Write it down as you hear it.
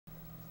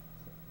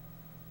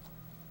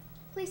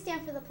Please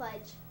stand for the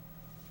pledge.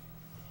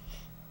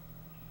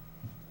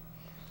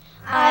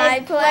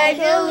 I pledge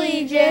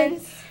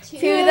allegiance to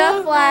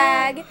the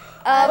flag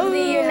of the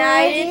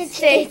United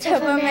States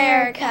of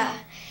America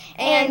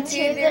and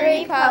to the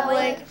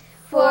republic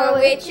for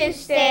which it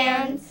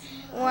stands,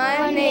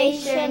 one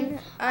nation,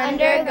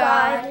 under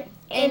God,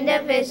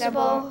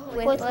 indivisible,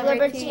 with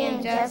liberty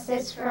and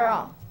justice for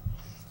all.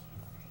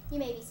 You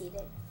may be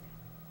seated.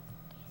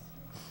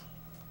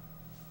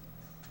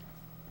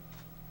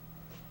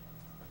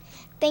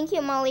 Thank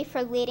you, Molly,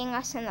 for leading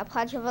us in the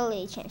Pledge of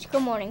Allegiance.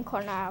 Good morning,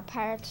 Coronado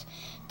Pirates.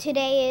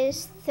 Today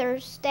is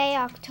Thursday,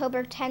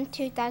 October 10,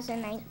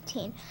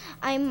 2019.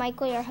 I'm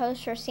Michael, your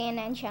host for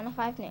CNN Channel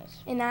 5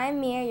 News. And I'm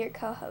Mia, your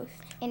co-host.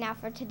 And now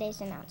for today's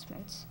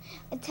announcements.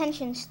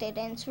 Attention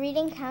students,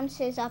 Reading Counts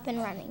is up and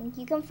running.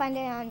 You can find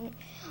it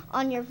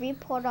on your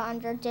reportal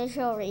under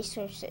Digital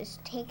Resources.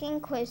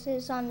 Taking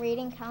quizzes on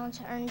Reading Counts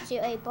earns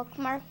you a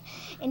bookmark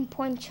in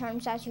point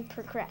terms as you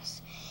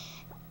progress.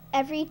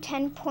 Every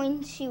 10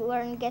 points you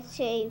earn gets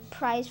a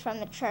prize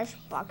from the treasure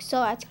box. So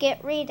let's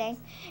get reading.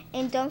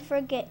 And don't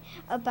forget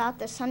about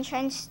the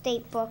Sunshine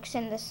State books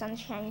and the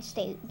Sunshine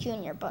State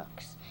Junior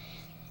books.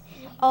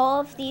 All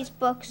of these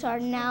books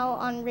are now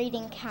on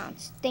Reading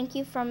Counts. Thank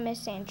you from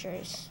Miss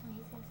Andrews.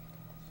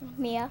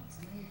 Mia?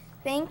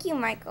 Thank you,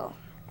 Michael.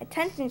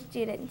 Attention,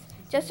 students.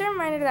 Just a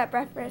reminder that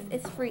breakfast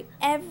is free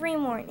every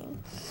morning.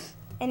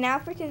 And now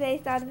for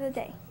today's thought of the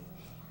day.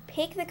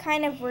 Pick the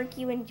kind of work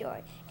you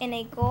enjoy and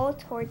a goal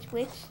towards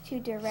which to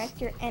direct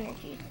your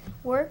energy.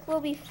 Work will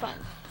be fun,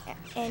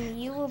 and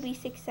you will be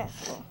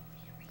successful.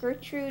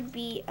 Gertrude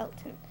B.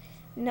 Elton,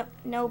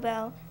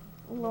 Nobel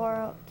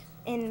laureate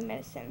in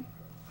medicine.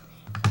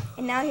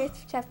 And now here's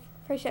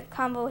Chef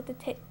Combo with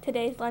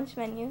today's lunch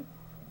menu.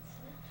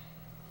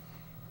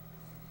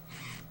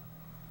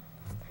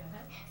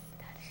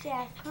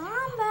 Chef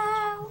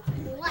Combo.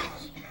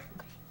 What?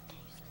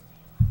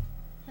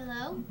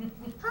 Hello?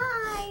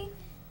 Hi.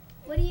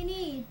 What do you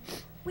need?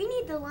 We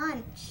need the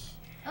lunch.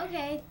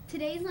 Okay,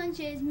 today's lunch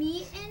is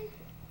meat and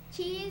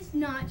cheese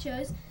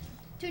nachos,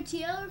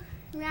 tortilla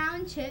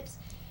round chips,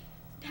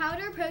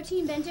 powder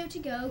protein bento to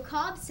go,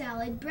 Cobb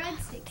salad,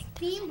 breadsticks,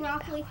 steamed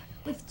broccoli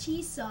with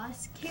cheese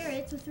sauce,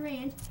 carrots with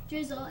ranch,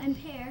 drizzle, and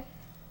pear,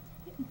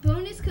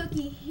 bonus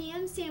cookie,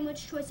 ham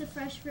sandwich, choice of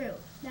fresh fruit.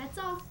 That's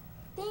all.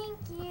 Thank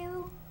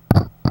you.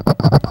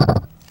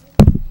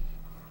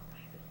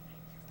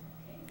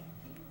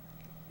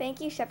 Thank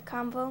you, Chef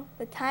Combo.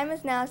 The time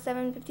is now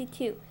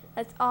 7:52.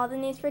 That's all the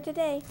news for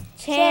today.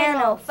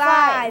 Channel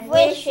 5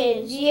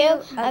 wishes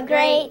you a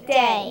great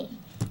day.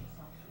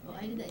 Well,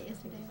 I did that yesterday.